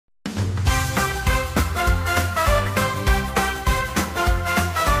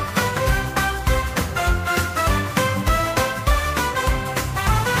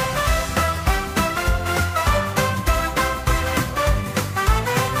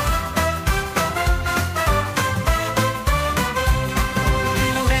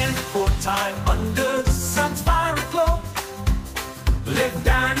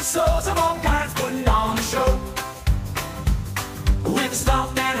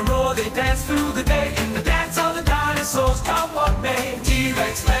dance through the day in the dance of the dinosaurs, come what may.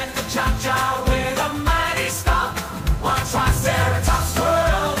 T-Rex led the cha-cha with a mighty stomp. One Triceratops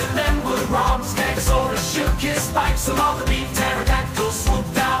twirled and then would romp. Stegosaurus shook his spikes along the beat. Pterodactyl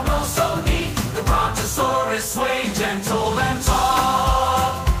swooped down oh so neat. The Brontosaurus swayed gentle and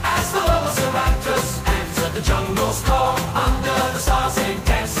tall as the Velociraptors entered the jungle's core. Under the stars they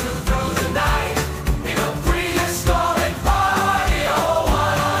danced through the night in a prehistoric party. Oh,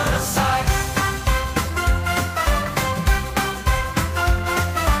 what a sight!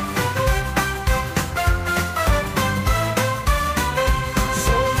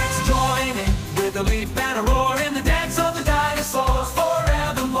 So let's join in with a leap and a roar in the dance of the dinosaurs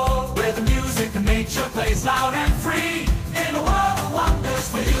forevermore, where the music and nature plays loud and free.